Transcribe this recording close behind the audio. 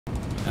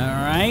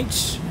Alright,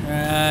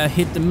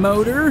 hit the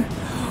motor.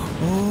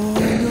 Oh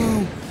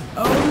no!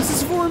 Oh, this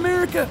is for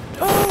America!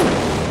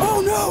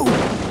 Oh no!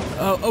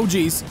 Oh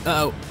geez.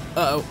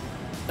 Uh-oh.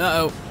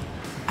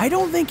 I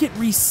don't think it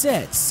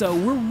resets, so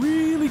we're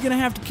really gonna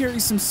have to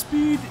carry some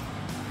speed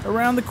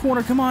around the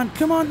corner. Come on,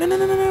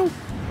 no.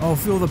 Oh,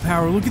 feel the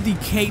power. Look at the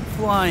cape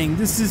flying.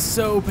 This is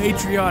so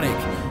patriotic.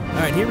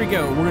 Alright, here we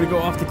go. We're gonna go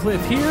off the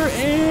cliff here,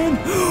 and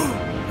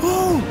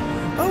oh,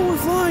 we're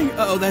flying.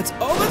 That's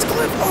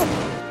cliff.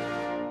 Oh!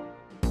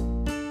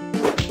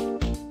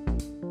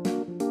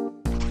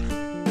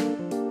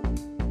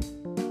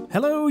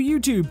 Hello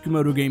YouTube,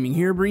 Camodo Gaming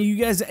here, bringing you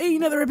guys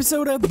another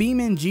episode of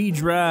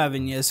BeamNG.drive.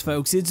 And yes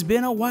folks, it's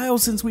been a while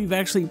since we've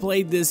actually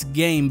played this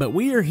game, but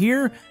we are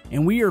here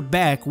and we are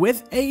back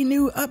with a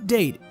new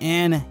update.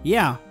 And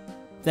yeah,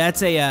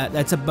 that's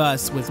a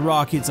bus with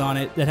rockets on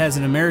it that has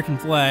an American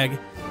flag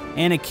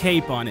and a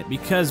cape on it,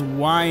 because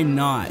why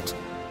not?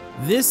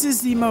 This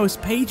is the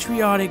most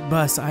patriotic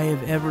bus I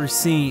have ever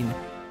seen.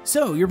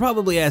 So you're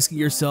probably asking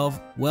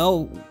yourself,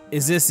 well,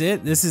 is this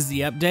it? This is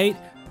the update?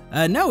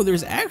 No,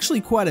 there's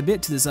actually quite a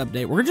bit to this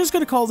update. We're just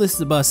going to call this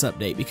the bus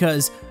update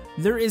because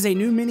there is a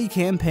new mini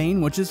campaign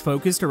which is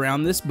focused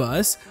around this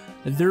bus.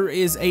 There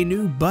is a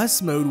new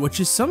bus mode which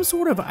is some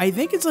sort of, I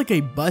think it's like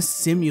a bus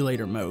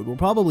simulator mode. We'll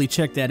probably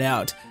check that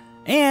out.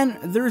 And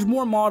there's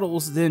more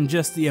models than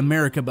just the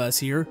America bus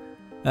here.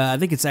 I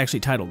think it's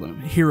actually titled the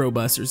Hero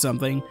Bus or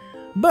something.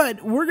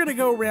 But we're going to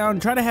go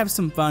around, try to have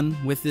some fun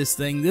with this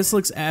thing. This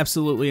looks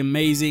absolutely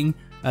amazing.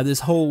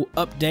 This whole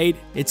update,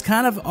 it's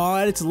kind of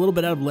odd, it's a little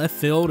bit out of left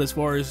field as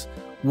far as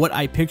what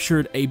I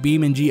pictured a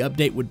BeamNG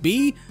update would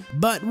be,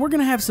 but we're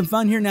gonna have some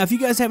fun here. Now if you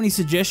guys have any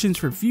suggestions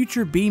for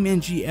future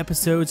BeamNG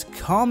episodes,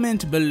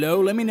 comment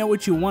below, let me know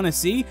what you want to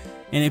see,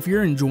 and if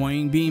you're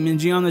enjoying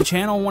BeamNG on the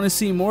channel and want to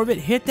see more of it,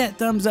 hit that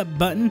thumbs up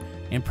button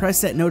and press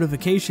that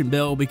notification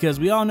bell, because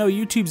we all know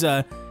YouTube's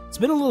it's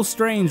been a little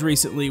strange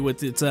recently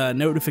with its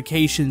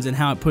notifications and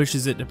how it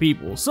pushes it to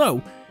people.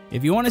 So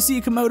if you want to see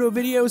Camodo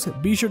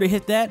videos, be sure to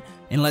hit that,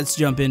 and let's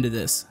jump into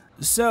this.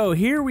 So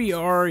here we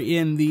are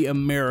in the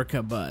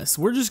America bus.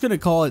 We're just going to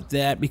call it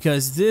that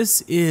because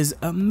this is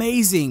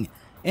amazing.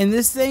 And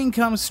this thing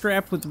comes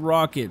strapped with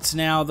rockets.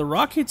 Now, the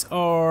rockets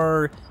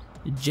are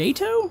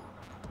JATO?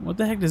 What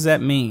the heck does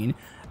that mean?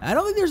 I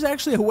don't think there's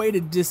actually a way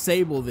to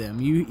disable them.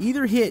 You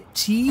either hit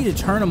T to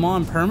turn them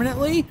on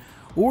permanently,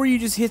 or you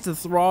just hit the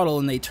throttle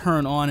and they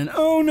turn on, and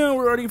oh no,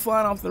 we're already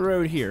flying off the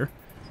road here.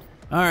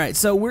 Alright,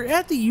 so we're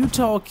at the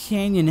Utah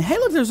Canyon. Hey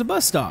look, there's a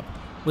bus stop.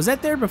 Was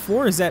that there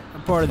before, or is that a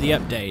part of the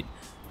update?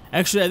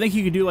 Actually, I think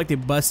you could do like the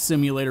bus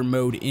simulator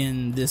mode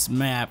in this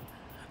map.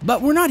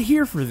 But we're not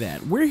here for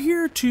that. We're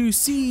here to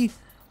see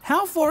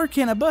how far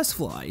can a bus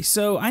fly.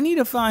 So I need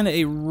to find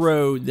a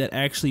road that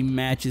actually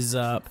matches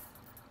up.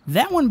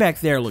 That one back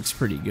there looks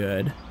pretty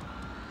good.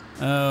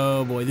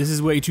 Oh boy, this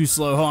is way too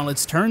slow. Hold on,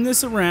 let's turn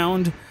this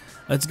around.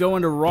 Let's go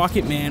into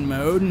Rocket Man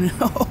mode.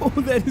 No,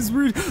 that is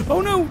rude.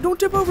 Oh no, don't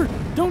tip over.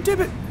 Don't tip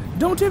it.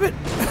 Don't tip it.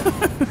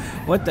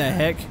 What the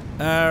heck?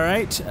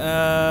 Alright.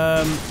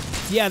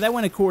 Yeah, that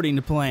went according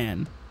to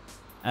plan.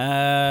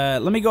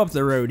 Let me go up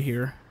the road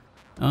here.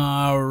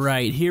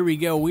 Alright, here we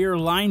go. We are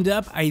lined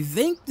up. I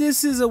think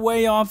this is a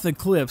way off the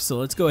cliff, so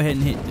let's go ahead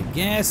and hit the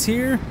gas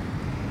here.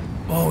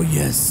 Oh,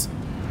 yes.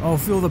 Oh,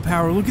 feel the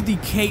power. Look at the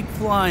cape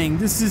flying.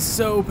 This is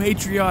so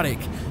patriotic.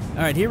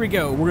 Alright, here we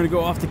go. We're gonna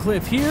go off the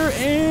cliff here,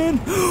 and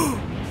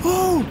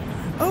oh,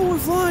 we're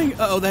flying.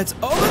 That's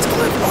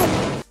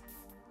cliff.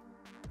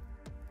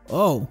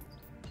 Oh.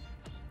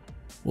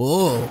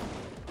 Whoa.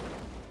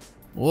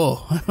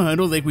 I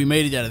don't think we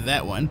made it out of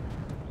that one.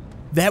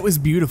 That was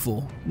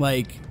beautiful.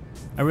 Like,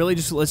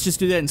 let's just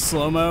do that in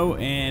slow-mo,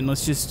 and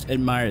let's just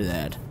admire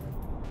that.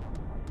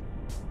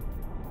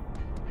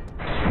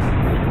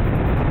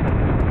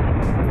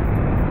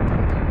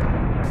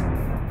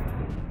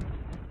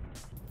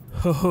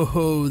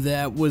 Oh,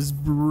 that was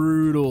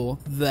brutal.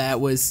 That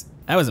was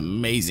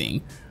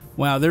amazing.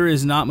 Wow, there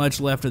is not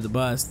much left of the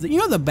bus. You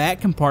know, the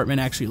back compartment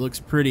actually looks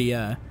pretty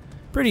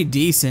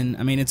decent.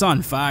 I mean, it's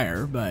on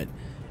fire, but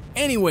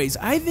anyways,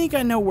 I think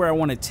I know where I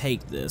want to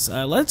take this.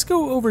 Let's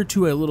go over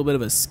to a little bit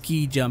of a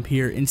ski jump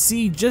here and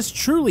see just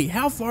truly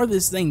how far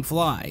this thing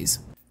flies.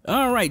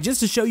 Alright,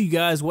 just to show you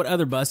guys what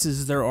other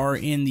buses there are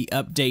in the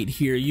update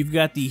here. You've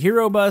got the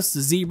Hero Bus,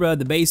 the Zebra,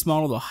 the base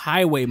model, the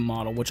Highway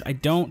model, which I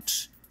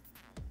don't...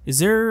 Is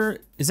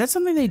that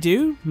something they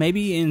do?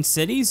 Maybe in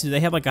cities? Do they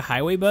have like a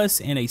highway bus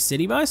and a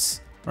city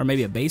bus? Or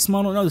maybe a base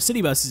model? No, the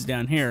city bus is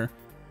down here.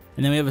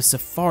 And then we have a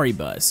safari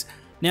bus.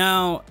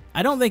 Now,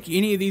 I don't think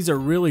any of these are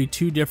really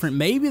too different.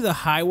 Maybe the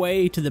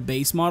highway to the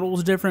base model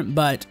is different,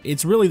 but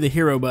it's really the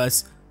Hero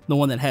Bus, the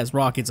one that has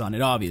rockets on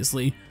it,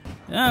 obviously.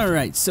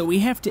 Alright, so we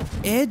have to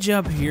edge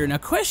up here. Now,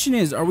 question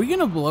is, are we going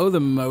to blow the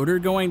motor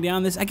going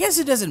down this? I guess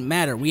it doesn't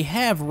matter. We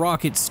have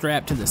rockets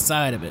strapped to the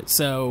side of it,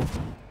 so...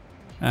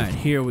 Alright,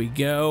 here we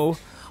go.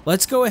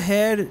 Let's go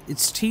ahead.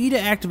 It's T to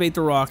activate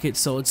the rocket,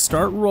 so let's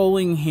start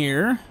rolling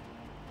here.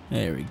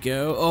 There we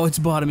go. Oh, it's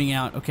bottoming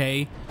out.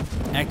 Okay.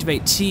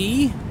 Activate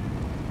T.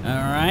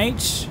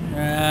 Alright,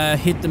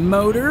 hit the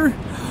motor.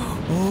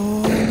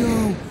 Oh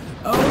no!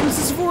 Oh, this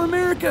is for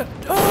America!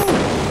 Oh!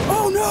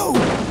 Oh no!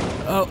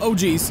 Oh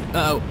geez.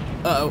 Uh-oh.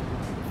 Uh-oh.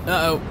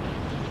 Uh-oh.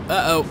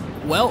 Uh-oh.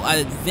 Well,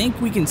 I think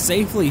we can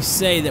safely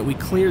say that we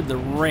cleared the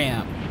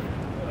ramp.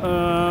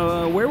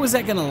 Where was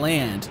that gonna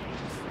land?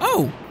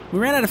 Oh! We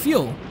ran out of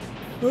fuel.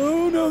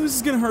 Oh no, this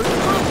is gonna hurt.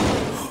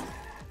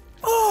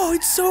 Oh,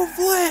 it's so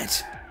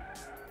flat!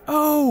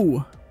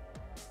 Oh!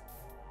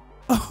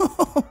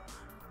 Oh!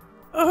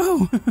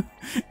 Oh!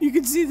 You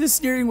can see the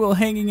steering wheel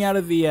hanging out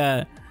of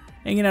the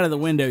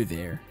window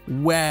there.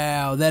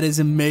 Wow, that is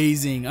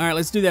amazing. All right,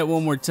 let's do that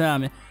one more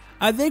time.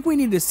 I think we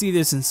need to see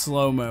this in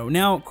slow-mo.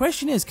 Now,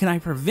 question is, can I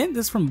prevent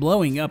this from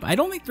blowing up? I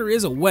don't think there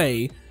is a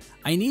way.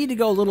 I need to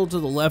go a little to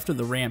the left of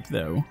the ramp,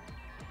 though. All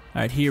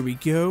right, here we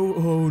go.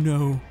 Oh,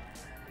 no.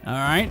 All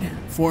right,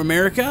 for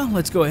America,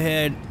 let's go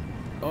ahead.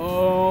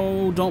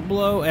 Oh, don't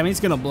blow. I mean, it's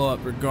going to blow up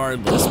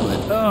regardless,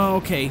 but... Oh,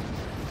 okay.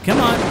 Come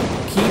on.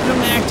 Keep them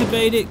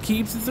activated.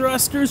 Keep the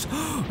thrusters.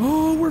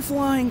 Oh, we're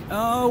flying.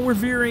 Oh, we're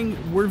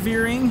veering. We're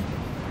veering.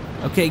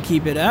 Okay,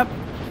 keep it up.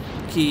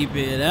 Keep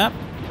it up.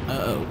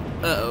 Uh-oh.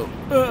 Uh-oh.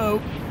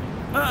 Uh-oh.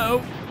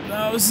 Uh-oh.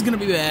 Oh, this is going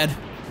to be bad.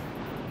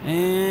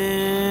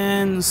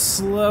 And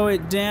slow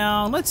it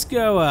down. Let's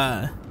go,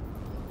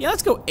 yeah,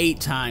 let's go 8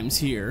 times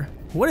here.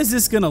 What is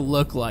this going to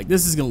look like?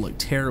 This is going to look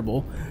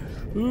terrible.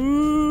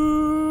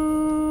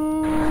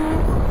 Ooh.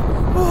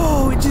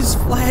 Oh, it just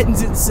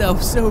flattens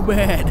itself so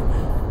bad.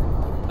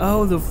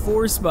 Oh, the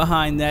force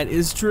behind that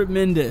is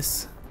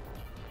tremendous.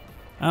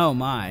 Oh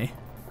my.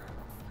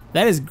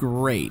 That is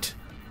great.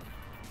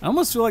 I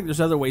almost feel like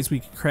there's other ways we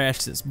could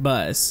crash this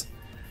bus.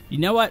 You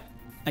know what?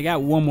 I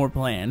got one more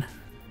plan.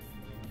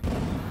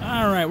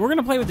 Alright, we're going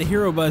to play with the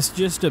hero bus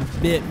just a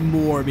bit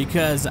more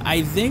because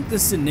I think the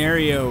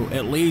scenario,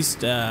 at least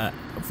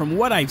from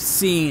what I've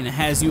seen,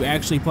 has you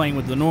actually playing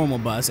with the normal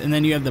bus, and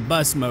then you have the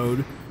bus mode,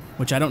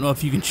 which I don't know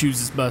if you can choose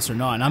this bus or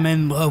not, and I'm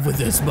in love with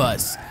this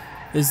bus.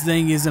 This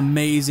thing is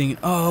amazing.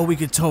 Oh, we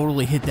could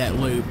totally hit that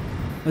loop.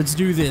 Let's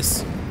do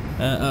this.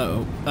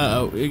 Uh-oh.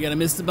 Uh-oh. We gotta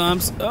miss the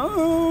bumps.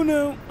 Oh,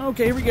 no.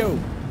 Okay, here we go.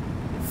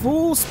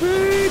 Full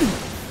speed.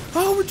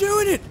 Oh, we're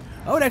doing it.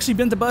 Oh, it actually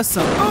bent the bus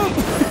some.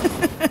 Oh.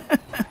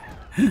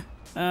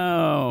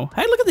 Oh.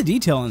 Hey, look at the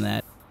detail on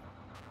that.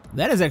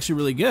 That is actually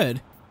really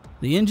good.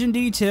 The engine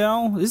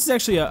detail. This is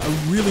actually a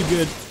really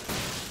good...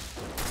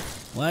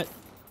 What?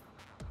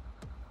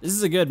 This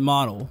is a good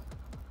model.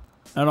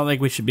 I don't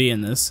think we should be in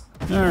this.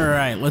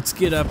 Alright, let's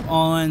get up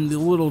on the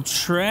little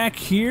track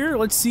here.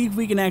 Let's see if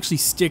we can actually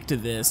stick to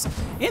this.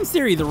 In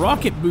theory, the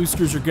rocket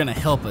boosters are gonna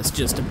help us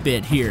just a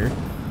bit here.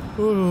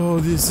 Oh,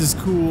 this is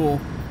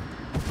cool.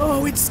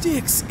 Oh, it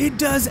sticks. It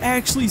does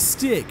actually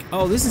stick.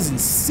 Oh, this is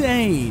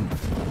insane.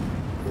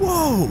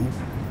 Whoa.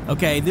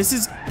 Okay,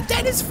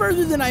 that is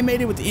further than I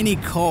made it with any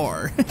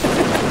car.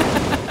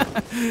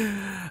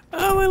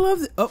 Oh, I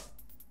love it. Oh.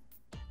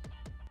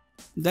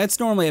 That's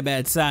normally a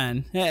bad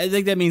sign. I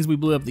think that means we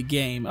blew up the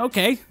game.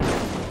 Okay.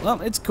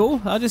 Well, it's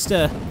cool. I'll just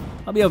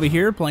I'll be over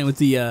here playing with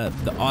the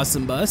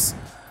awesome bus.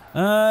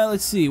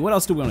 Let's see. What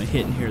else do we want to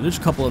hit in here? There's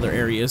a couple other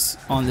areas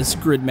on this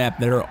grid map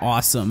that are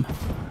awesome.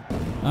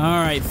 All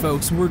right,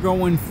 folks, we're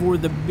going for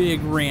the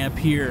big ramp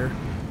here.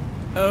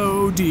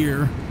 Oh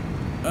dear.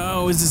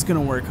 Oh, is this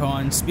gonna work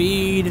on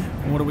speed?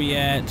 What are we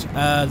at?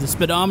 The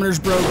speedometer's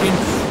broken.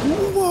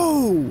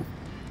 Whoa!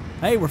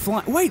 Hey, we're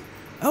flying. Wait.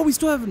 Oh, we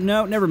still have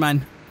no. Never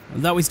mind. I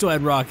thought we still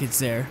had rockets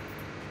there.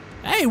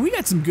 Hey, we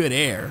got some good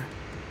air.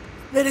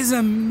 That is an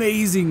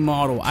amazing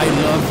model. I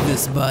love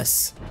this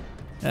bus.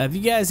 If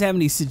you guys have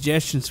any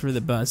suggestions for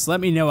the bus, let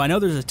me know. I know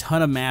there's a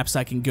ton of maps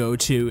I can go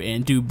to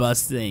and do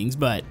bus things,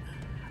 but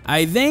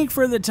I think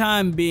for the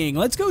time being,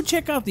 let's go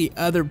check out the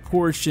other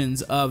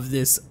portions of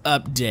this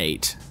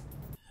update.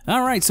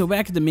 Alright, so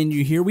back at the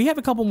menu here, we have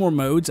a couple more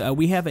modes.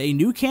 We have a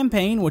new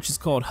campaign, which is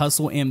called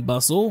Hustle and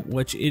Bustle,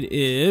 which it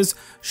is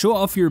show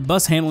off your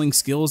bus handling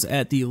skills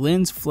at the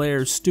Lens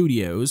Flare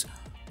Studios.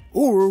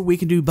 Or we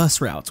can do bus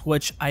routes,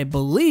 which I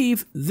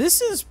believe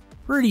this is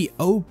pretty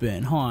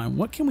open. Hold on,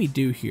 what can we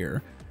do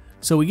here?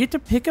 So we get to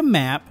pick a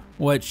map,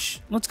 which,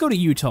 let's go to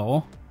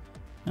Utah.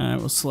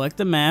 We'll select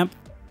the map.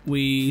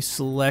 We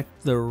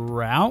select the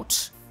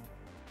route.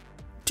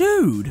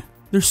 Dude!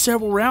 There's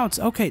several routes.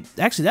 Okay,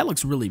 actually that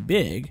looks really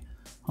big.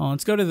 Oh,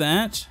 let's go to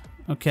that.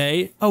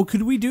 Okay. Oh,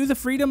 could we do the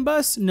Freedom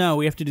Bus? No,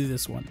 we have to do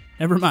this one.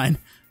 Never mind.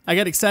 I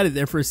got excited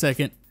there for a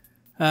second.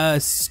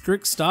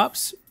 Strict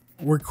stops.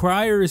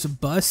 Requires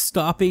bus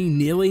stopping,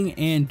 kneeling,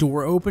 and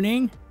door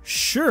opening.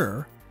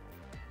 Sure.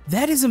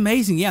 That is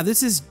amazing. Yeah,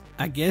 this is,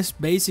 I guess,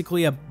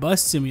 basically a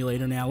bus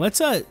simulator now.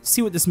 Let's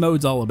see what this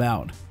mode's all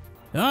about.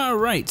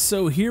 Alright,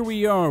 so here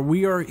we are.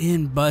 We are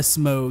in bus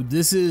mode.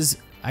 This is,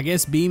 I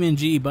guess,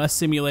 BeamNG Bus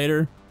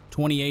Simulator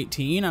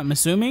 2018, I'm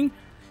assuming.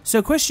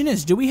 So question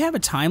is, do we have a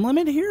time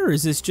limit here, or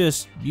is this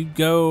just you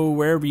go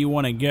wherever you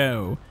want to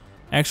go?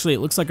 Actually, it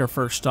looks like our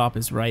first stop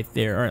is right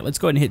there. Alright, let's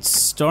go ahead and hit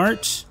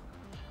start.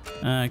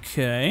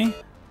 Okay.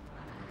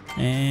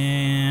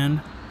 And,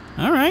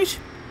 alright.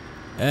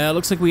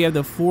 Looks like we have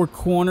the 4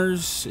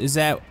 corners. Is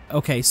that...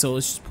 Okay, so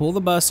let's just pull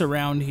the bus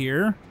around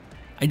here.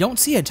 I don't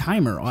see a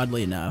timer,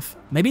 oddly enough.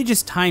 Maybe it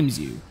just times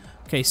you.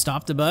 Okay,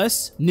 stop the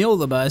bus. Kneel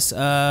the bus.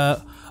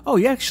 Oh,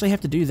 you actually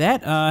have to do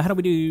that? How do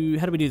we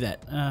do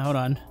that? Hold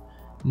on.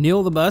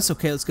 Kneel the bus.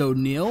 Okay, let's go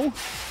kneel.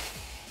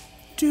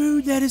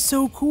 Dude, that is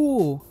so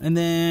cool. And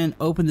then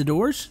open the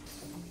doors.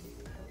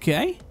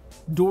 Okay.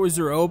 Doors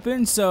are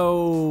open,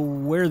 so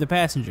where are the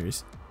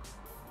passengers?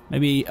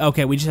 Maybe,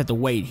 okay, we just have to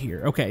wait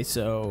here. Okay,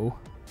 so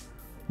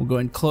we'll go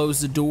ahead and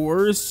close the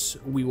doors.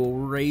 We will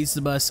raise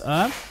the bus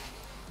up.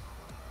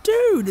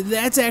 Dude,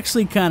 that's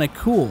actually kind of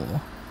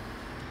cool.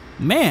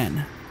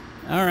 Man.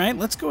 All right,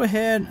 let's go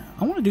ahead.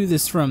 I want to do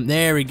this from,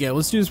 there we go.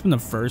 Let's do this from the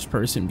first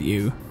person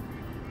view.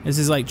 This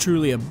is like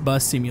truly a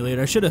bus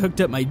simulator. I should have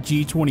hooked up my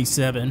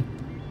G27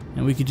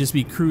 and we could just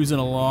be cruising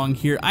along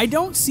here. I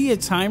don't see a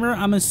timer.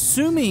 I'm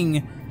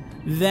assuming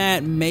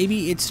that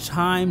maybe it's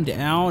timed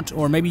out,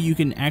 or maybe you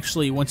can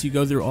actually, once you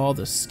go through all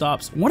the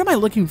stops. What am I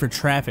looking for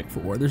traffic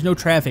for? There's no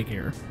traffic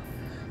here.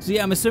 So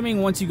yeah, I'm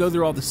assuming once you go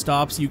through all the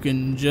stops, you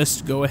can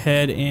just go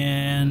ahead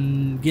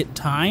and get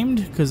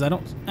timed, because I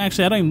don't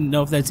even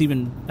know if that's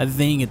even a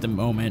thing at the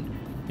moment.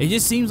 It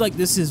just seems like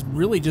this is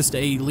really just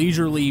a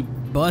leisurely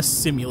bus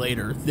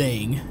simulator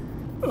thing.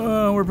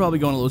 We're probably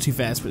going a little too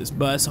fast for this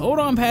bus. Hold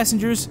on,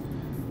 passengers.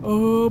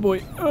 Oh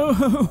boy.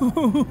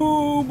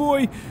 Oh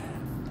boy.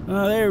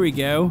 There we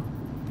go.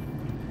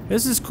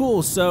 This is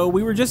cool. So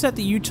we were just at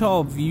the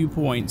Utah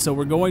viewpoint, so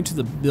we're going to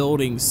the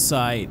building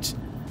site.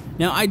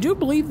 Now, I do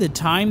believe the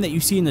time that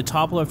you see in the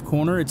top left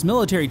corner, it's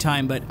military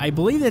time, but I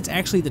believe that's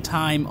actually the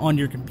time on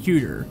your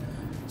computer.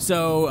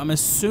 So I'm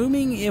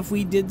assuming if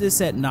we did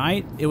this at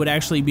night, it would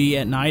actually be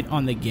at night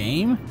on the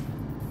game.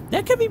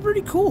 That could be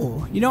pretty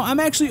cool. You know, I'm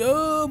actually,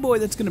 oh boy,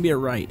 that's going to be a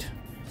right.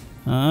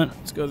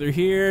 Let's go through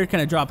here,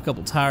 kind of drop a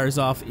couple tires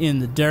off in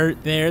the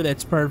dirt there.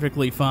 That's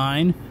perfectly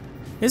fine.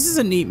 This is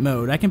a neat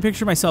mode. I can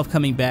picture myself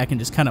coming back and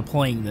just kind of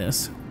playing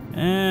this.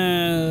 Oh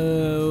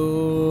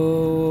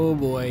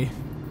boy.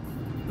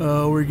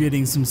 Oh, we're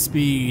getting some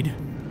speed.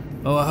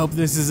 Oh, I hope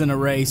this isn't a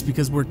race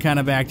because we're kind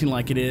of acting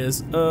like it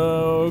is.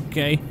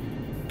 Okay.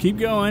 Keep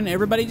going.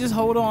 Everybody just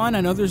hold on.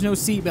 I know there's no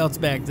seatbelts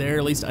back there.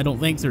 At least I don't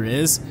think there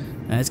is.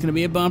 That's going to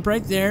be a bump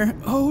right there.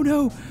 Oh,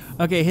 no.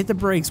 Okay, hit the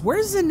brakes.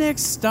 Where's the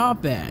next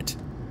stop at?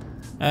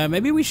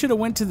 Maybe we should have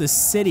went to the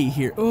city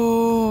here.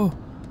 Oh,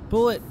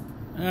 bullet.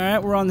 All right,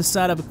 we're on the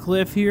side of a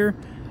cliff here.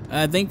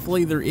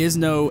 Thankfully, there is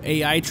no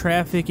AI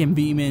traffic in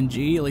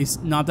BeamNG, at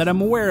least not that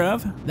I'm aware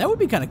of. That would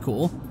be kind of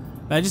cool.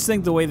 I just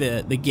think the way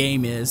the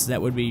game is,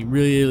 that would be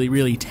really,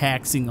 really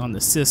taxing on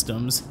the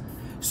systems.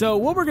 So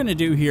what we're going to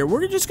do here,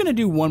 we're just going to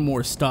do one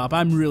more stop.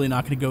 I'm really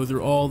not going to go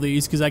through all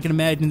these because I can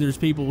imagine there's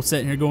people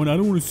sitting here going, I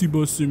don't want to see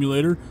Bus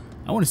Simulator.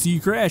 I want to see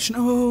you crash.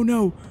 Oh,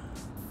 no.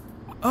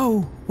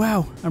 Oh,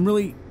 wow.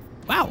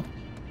 Wow.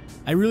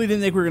 I really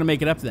didn't think we were going to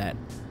make it up to that.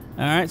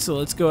 All right, so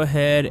let's go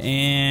ahead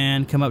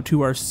and come up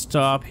to our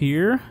stop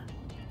here.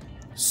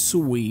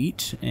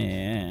 Sweet.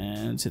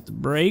 And let's hit the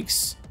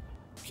brakes.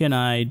 Can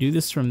I do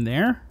this from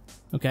there?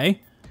 Okay.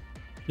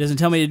 It doesn't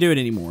tell me to do it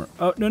anymore.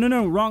 Oh, no, no,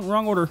 no.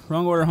 Wrong order.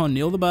 Wrong order. Hold on.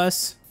 Kneel the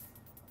bus.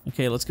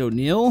 Okay, let's go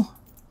kneel.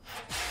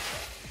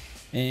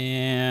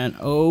 And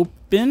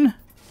open.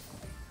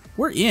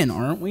 We're in,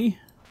 aren't we?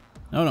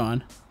 Hold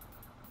on.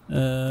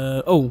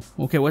 Oh,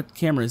 okay. What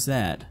camera is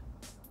that?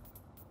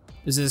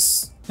 Is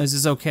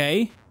this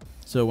okay?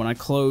 So when I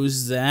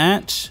close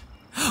that...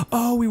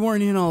 Oh, we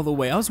weren't in all the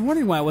way. I was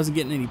wondering why I wasn't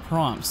getting any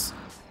prompts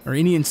or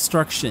any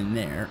instruction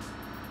there.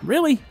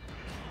 Really?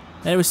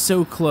 That was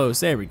so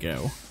close. There we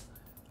go.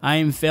 I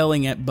am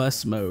failing at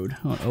bus mode.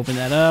 I'll open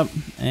that up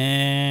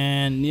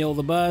and kneel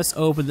the bus.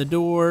 Open the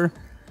door.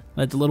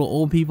 Let the little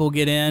old people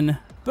get in.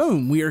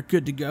 Boom. We are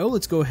good to go.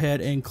 Let's go ahead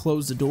and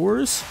close the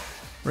doors.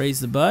 Raise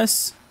the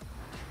bus.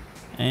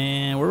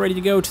 And we're ready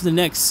to go to the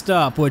next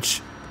stop,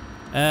 which,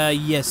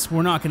 yes,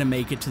 we're not going to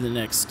make it to the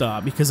next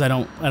stop because I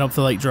don't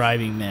feel like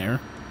driving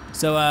there.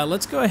 So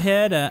let's go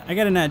ahead. I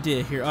got an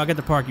idea here. Oh, I got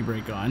the parking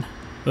brake on.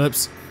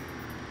 Oops.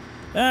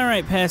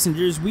 Alright,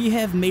 passengers, we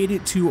have made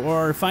it to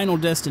our final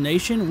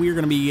destination. We're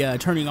going to be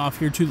turning off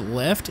here to the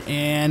left,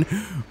 and...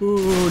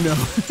 Oh, no.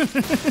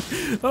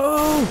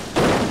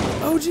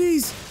 Oh,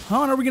 geez.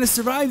 How are we going to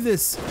survive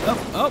this?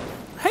 Oh.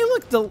 Hey,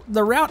 look,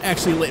 the route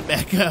actually lit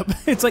back up.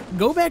 It's like,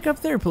 go back up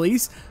there,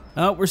 please.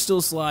 Oh, we're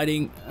still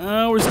sliding.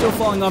 Oh, we're still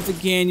falling off the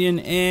canyon,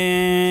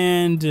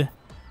 and...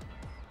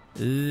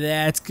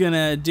 That's going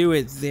to do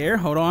it there.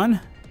 Hold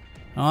on.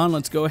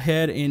 Let's go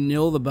ahead and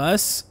kneel the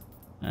bus.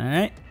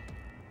 Alright.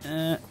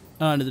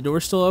 Oh, did the door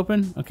still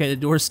open? Okay, the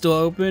door's still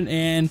open,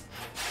 and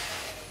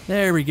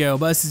there we go.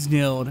 Bus is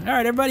kneeled. All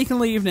right, everybody can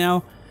leave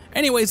now.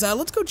 Anyways,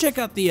 let's go check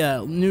out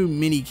the new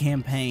mini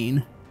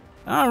campaign.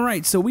 All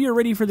right, so we are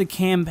ready for the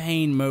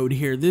campaign mode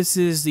here. This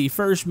is the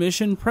first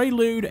mission,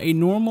 Prelude, a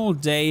normal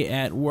day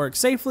at work.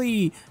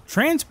 Safely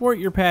transport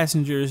your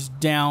passengers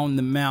down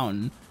the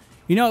mountain.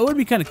 You know, it would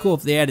be kind of cool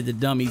if they added the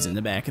dummies in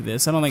the back of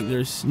this. I don't think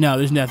there's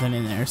nothing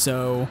in there,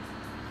 so...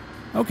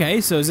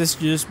 Okay, so is this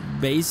just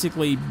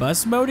basically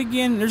bus mode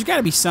again? There's got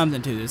to be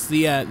something to this.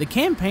 The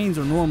campaigns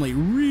are normally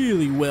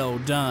really well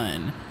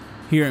done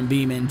here in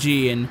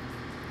BeamNG, and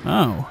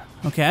oh,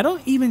 okay, I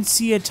don't even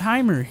see a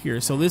timer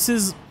here. So this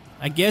is,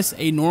 I guess,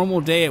 a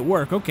normal day at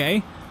work.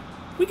 Okay,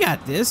 we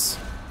got this.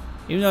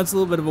 Even though it's a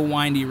little bit of a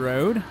windy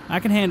road, I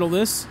can handle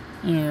this.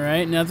 All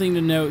right, nothing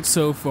to note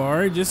so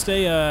far. Just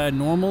a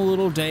normal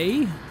little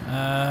day.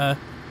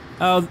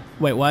 Oh,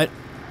 wait, what?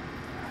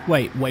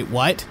 Wait,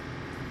 what?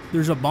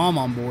 There's a bomb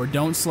on board.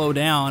 Don't slow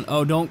down.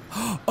 Oh, don't.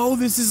 Oh,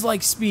 this is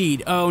like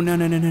speed. Oh, no.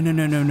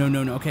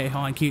 Okay,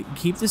 hold on.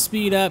 Keep the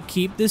speed up.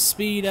 Keep the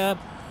speed up.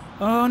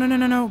 Oh,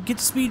 no. Get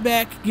the speed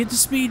back. Get the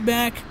speed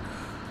back.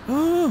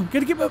 Oh,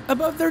 gotta get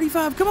above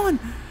 35. Come on.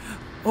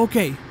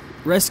 Okay,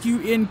 rescue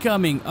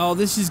incoming. Oh,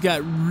 this just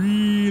got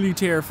really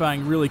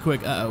terrifying really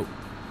quick. Uh-oh.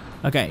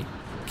 Okay,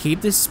 keep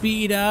the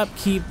speed up.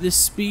 Keep the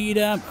speed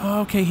up.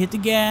 Okay, hit the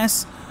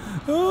gas.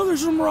 Oh,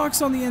 there's some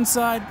rocks on the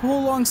inside.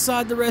 Pull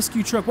alongside the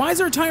rescue truck. Why is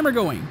there a timer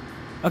going?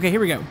 Okay,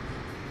 here we go.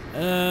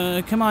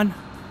 Come on.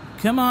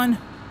 Come on.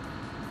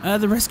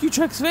 The rescue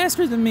truck's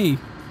faster than me.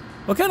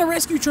 What kind of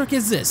rescue truck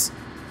is this?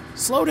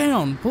 Slow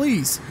down,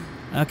 please.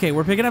 Okay,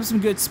 we're picking up some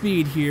good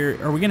speed here.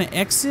 Are we gonna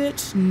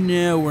exit?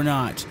 No, we're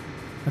not.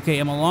 Okay,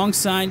 I'm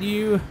alongside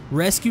you,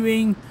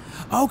 rescuing.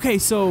 Okay,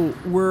 so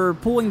we're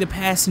pulling the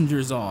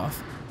passengers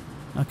off.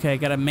 Okay,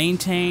 gotta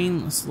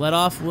maintain. Let's let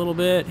off a little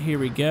bit. Here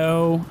we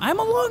go. I'm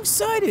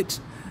alongside it.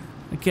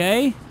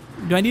 Okay.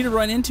 Do I need to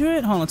run into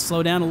it? Hold on, let's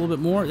slow down a little bit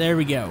more. There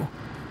we go.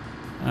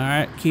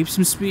 Alright, keep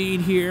some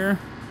speed here.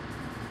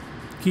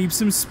 Keep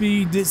some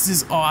speed. This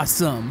is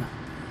awesome.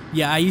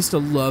 Yeah, I used to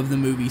love the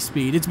movie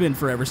Speed. It's been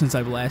forever since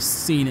I've last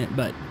seen it,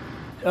 but...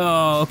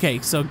 Oh, okay,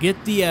 so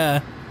get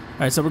the...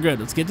 Alright, so we're good.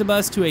 Let's get the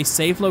bus to a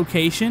safe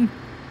location.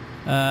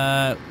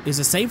 Is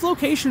a safe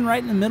location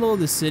right in the middle of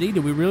the city?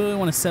 Do we really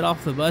want to set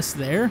off the bus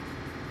there?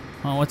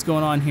 Oh, what's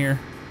going on here?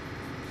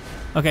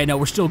 Okay, no,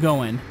 we're still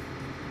going.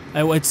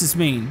 What's this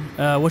mean?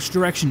 Which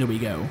direction do we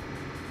go?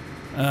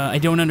 I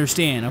don't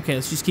understand. Okay,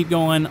 let's just keep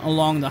going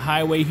along the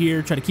highway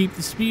here. Try to keep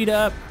the speed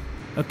up.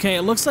 Okay,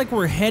 it looks like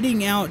we're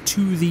heading out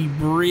to the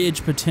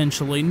bridge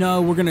potentially.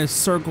 No, we're gonna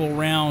circle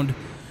around.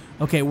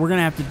 Okay, we're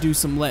gonna have to do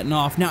some letting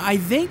off. Now, I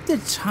think the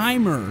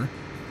timer...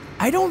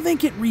 I don't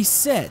think it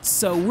resets,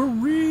 so we're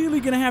really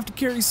gonna have to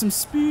carry some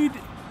speed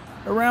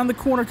around the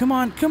corner. Come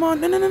on, come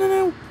on,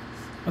 no.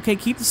 Okay,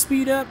 keep the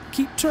speed up,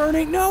 keep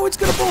turning. No, it's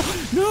gonna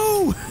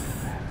fall,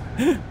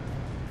 no!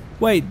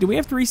 Wait, do we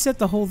have to reset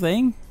the whole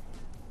thing?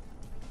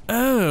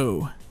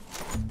 Oh.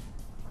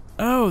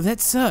 Oh,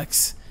 that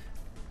sucks.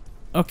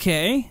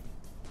 Okay.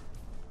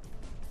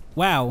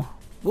 Wow.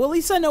 Well, at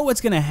least I know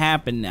what's gonna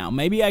happen now.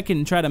 Maybe I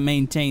can try to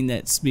maintain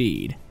that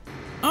speed.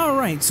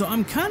 Alright, so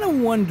I'm kind of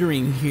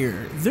wondering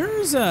here.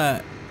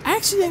 I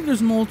actually think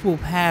there's multiple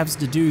paths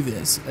to do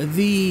this.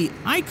 The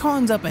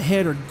icons up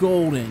ahead are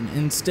golden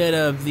instead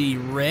of the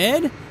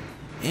red.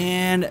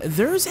 And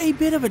there's a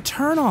bit of a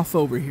turnoff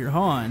over here.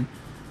 Hold on.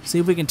 See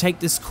if we can take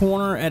this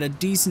corner at a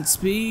decent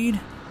speed.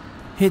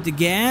 Hit the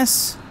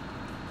gas.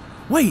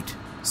 Wait,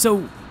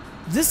 so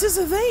this is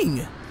a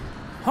thing.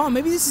 Hold on,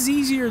 maybe this is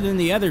easier than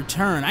the other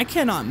turn. I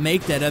cannot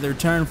make that other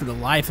turn for the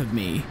life of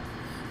me.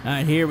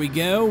 Alright, here we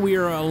go. We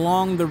are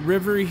along the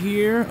river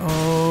here.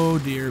 Oh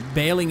dear,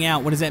 bailing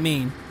out. What does that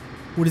mean?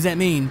 What does that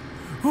mean?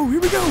 Oh,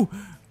 here we go.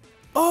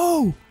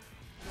 Oh,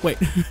 wait,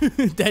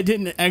 that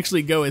didn't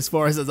actually go as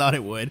far as I thought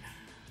it would.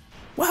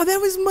 Wow, that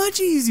was much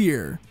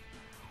easier.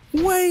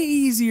 Way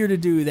easier to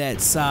do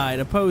that side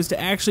opposed to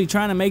actually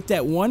trying to make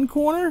that one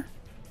corner.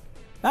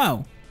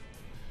 Oh,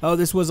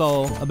 this was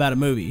all about a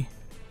movie.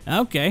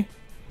 Okay,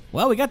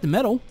 well, we got the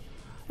medal.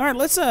 Alright,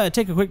 let's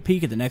take a quick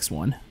peek at the next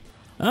one.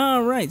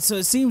 Alright, so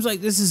it seems like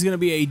this is going to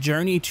be a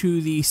journey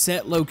to the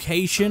set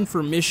location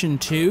for Mission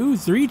 2.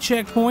 3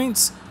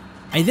 checkpoints.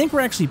 I think we're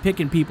actually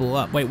picking people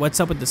up. Wait, what's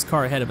up with this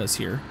car ahead of us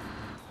here?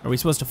 Are we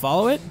supposed to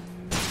follow it?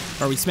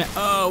 Or are we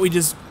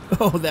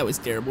oh, that was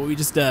terrible. We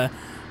just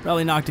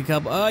probably knocked a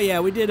couple. Oh yeah,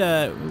 we did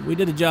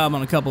a job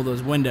on a couple of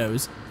those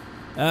windows.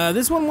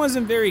 This one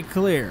wasn't very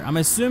clear. I'm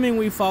assuming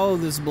we follow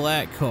this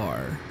black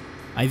car.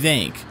 I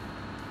think.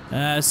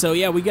 So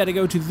yeah, we got to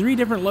go to 3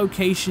 different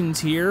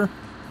locations here.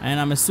 And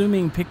I'm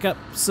assuming pick up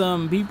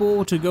some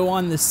people to go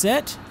on the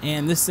set,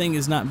 and this thing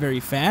is not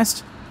very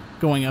fast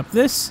going up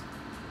this.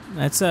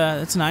 That's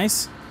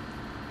nice.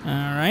 All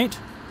right.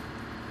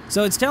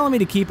 So it's telling me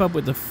to keep up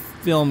with the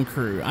film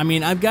crew. I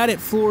mean, I've got it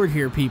floored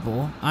here,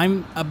 people.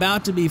 I'm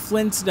about to be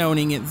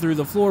Flintstoning it through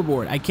the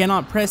floorboard. I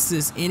cannot press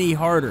this any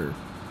harder.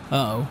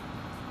 Uh-oh.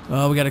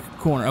 Oh, we got a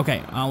corner.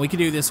 Okay, we can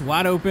do this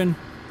wide open.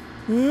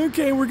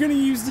 Okay, we're gonna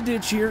use the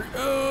ditch here.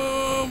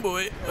 Oh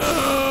boy.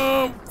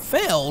 Oh,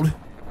 failed.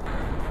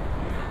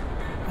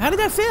 How did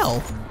that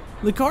fail?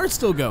 The car's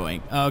still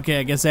going.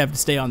 Okay, I guess I have to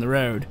stay on the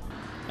road.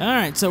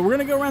 Alright, so we're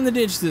gonna go around the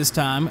ditch this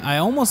time. I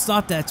almost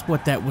thought that's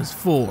what that was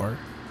for,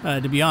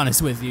 to be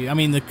honest with you. I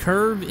mean, the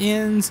curve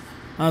ends.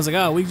 I was like,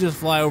 oh, we can just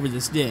fly over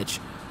this ditch.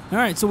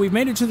 Alright, so we've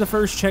made it to the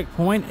first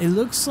checkpoint. It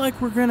looks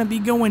like we're gonna be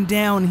going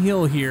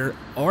downhill here,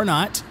 or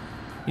not.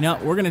 You know,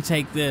 we're gonna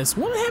take this.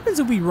 What happens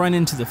if we run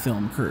into the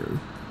film crew?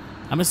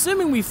 I'm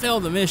assuming we fail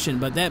the mission,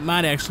 but that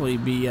might actually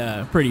be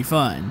pretty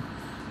fun.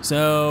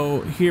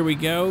 So here we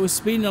go,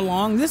 speeding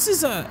along. This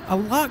is a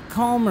lot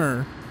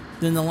calmer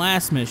than the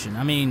last mission.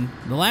 I mean,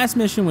 the last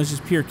mission was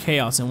just pure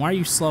chaos, and why are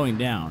you slowing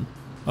down?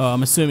 Oh,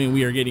 I'm assuming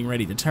we are getting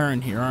ready to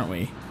turn here, aren't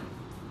we?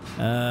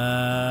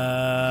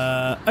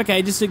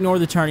 Okay, just ignore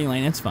the turning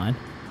lane, that's fine.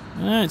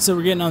 Alright, so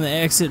we're getting on the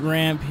exit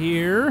ramp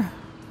here.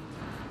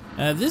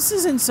 This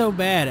isn't so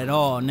bad at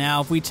all.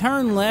 Now, if we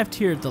turn left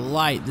here at the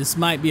light, this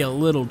might be a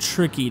little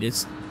tricky to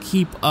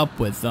keep up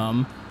with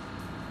them.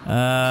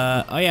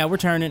 Oh yeah, we're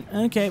turning.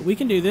 Okay, we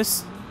can do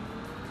this.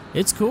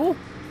 It's cool.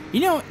 You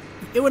know,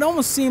 it would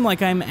almost seem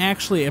like I'm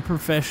actually a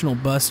professional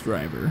bus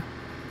driver.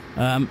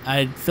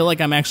 I feel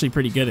like I'm actually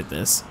pretty good at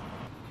this.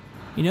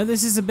 You know,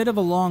 this is a bit of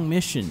a long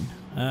mission.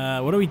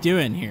 What are we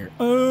doing here?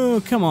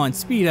 Oh, come on,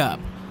 speed up.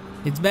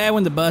 It's bad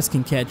when the bus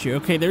can catch you.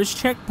 Okay, there's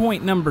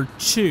checkpoint number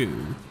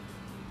 2.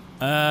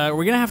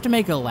 We're gonna have to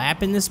make a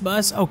lap in this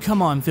bus? Oh,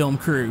 come on, film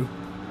crew.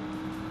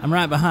 I'm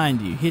right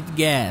behind you. Hit the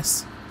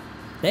gas.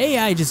 The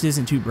AI just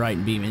isn't too bright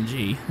in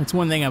BeamNG. That's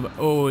one thing I've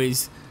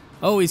always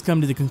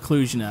come to the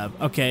conclusion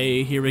of.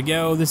 Okay, here we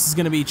go. This is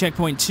gonna be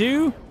checkpoint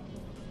 2.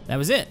 That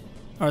was it.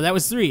 Or that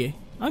was 3.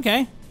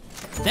 Okay.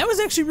 That was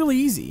actually really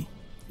easy.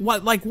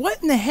 What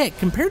in the heck?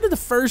 Compared to the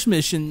first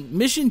mission,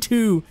 mission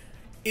 2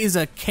 is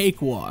a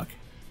cakewalk.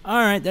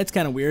 Alright, that's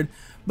kind of weird.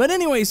 But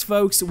anyways,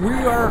 folks, we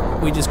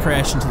just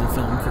crashed into the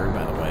film crew,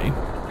 by the way.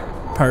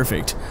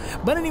 Perfect.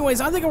 But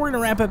anyways, I think we're going to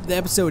wrap up the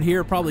episode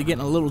here. Probably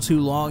getting a little too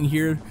long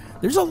here.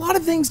 There's a lot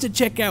of things to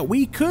check out.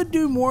 We could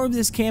do more of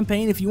this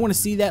campaign. If you want to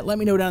see that, let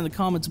me know down in the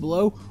comments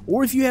below.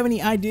 Or if you have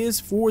any ideas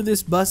for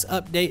this bus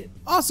update,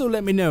 also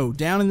let me know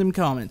down in them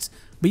comments.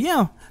 But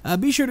yeah,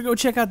 be sure to go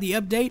check out the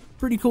update.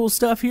 Pretty cool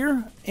stuff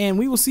here. And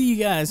we will see you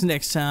guys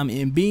next time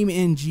in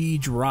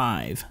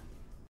BeamNG.drive.